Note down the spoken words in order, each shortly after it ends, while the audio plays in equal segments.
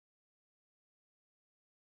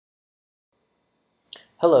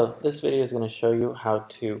Hello, this video is going to show you how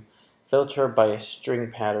to filter by a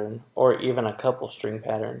string pattern or even a couple string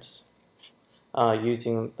patterns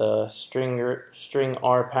using the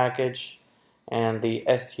stringr package and the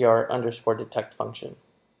str_detect function.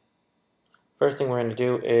 First thing we're going to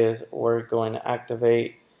do is we're going to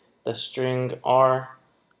activate the stringr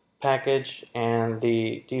package and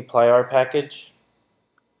the dplyr package,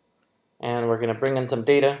 and we're going to bring in some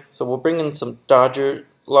data. So we'll bring in some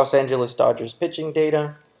Los Angeles Dodgers pitching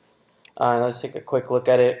data. Let's take a quick look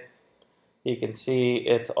at it. You can see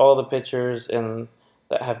it's all the pitchers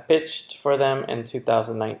that have pitched for them in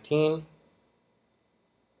 2019.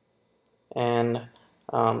 And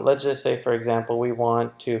let's just say, for example, we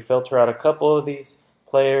want to filter out a couple of these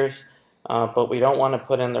players, but we don't want to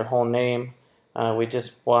put in their whole name. We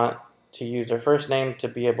just want to use their first name to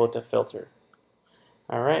be able to filter.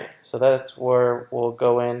 Alright, so that's where we'll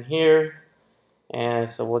go in here. And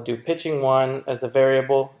so we'll do pitching 1 as the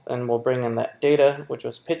variable, and we'll bring in that data, which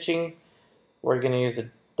was pitching. We're going to use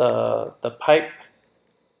the pipe,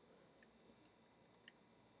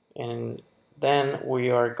 and then we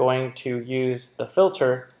are going to use the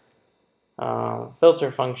filter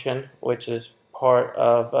function, which is part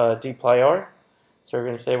of dplyr. So we're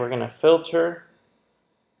going to say we're going to filter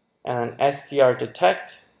and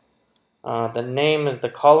str_detect. The name is the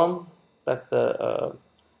column. That's the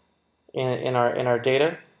in our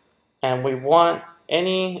data, and we want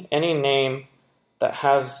any name that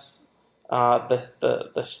has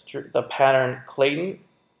the pattern Clayton,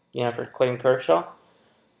 for Clayton Kershaw,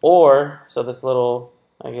 or so this little,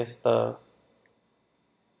 I guess the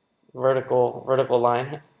vertical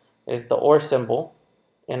line is the or symbol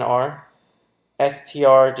in R,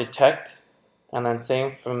 str_detect, and then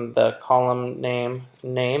same from the column name,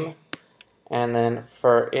 and then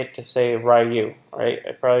for it to say Ryu, right?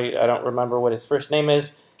 I don't remember what his first name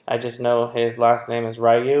is. I just know his last name is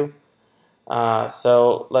Ryu.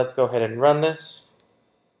 So let's go ahead and run this.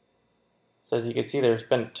 So as you can see, there's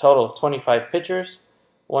been a total of 25 pitchers.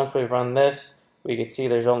 Once we run this, we can see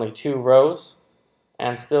there's only 2 rows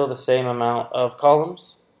and still the same amount of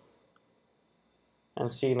columns.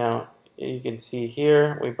 And see now, you can see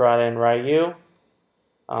here we brought in Ryu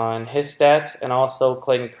on his stats and also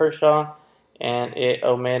Clayton Kershaw, and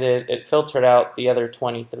it filtered out the other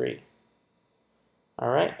 23.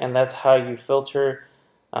 Alright, and that's how you filter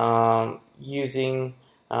using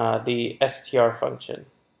the str function.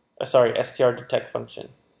 Str_detect function.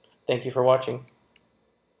 Thank you for watching.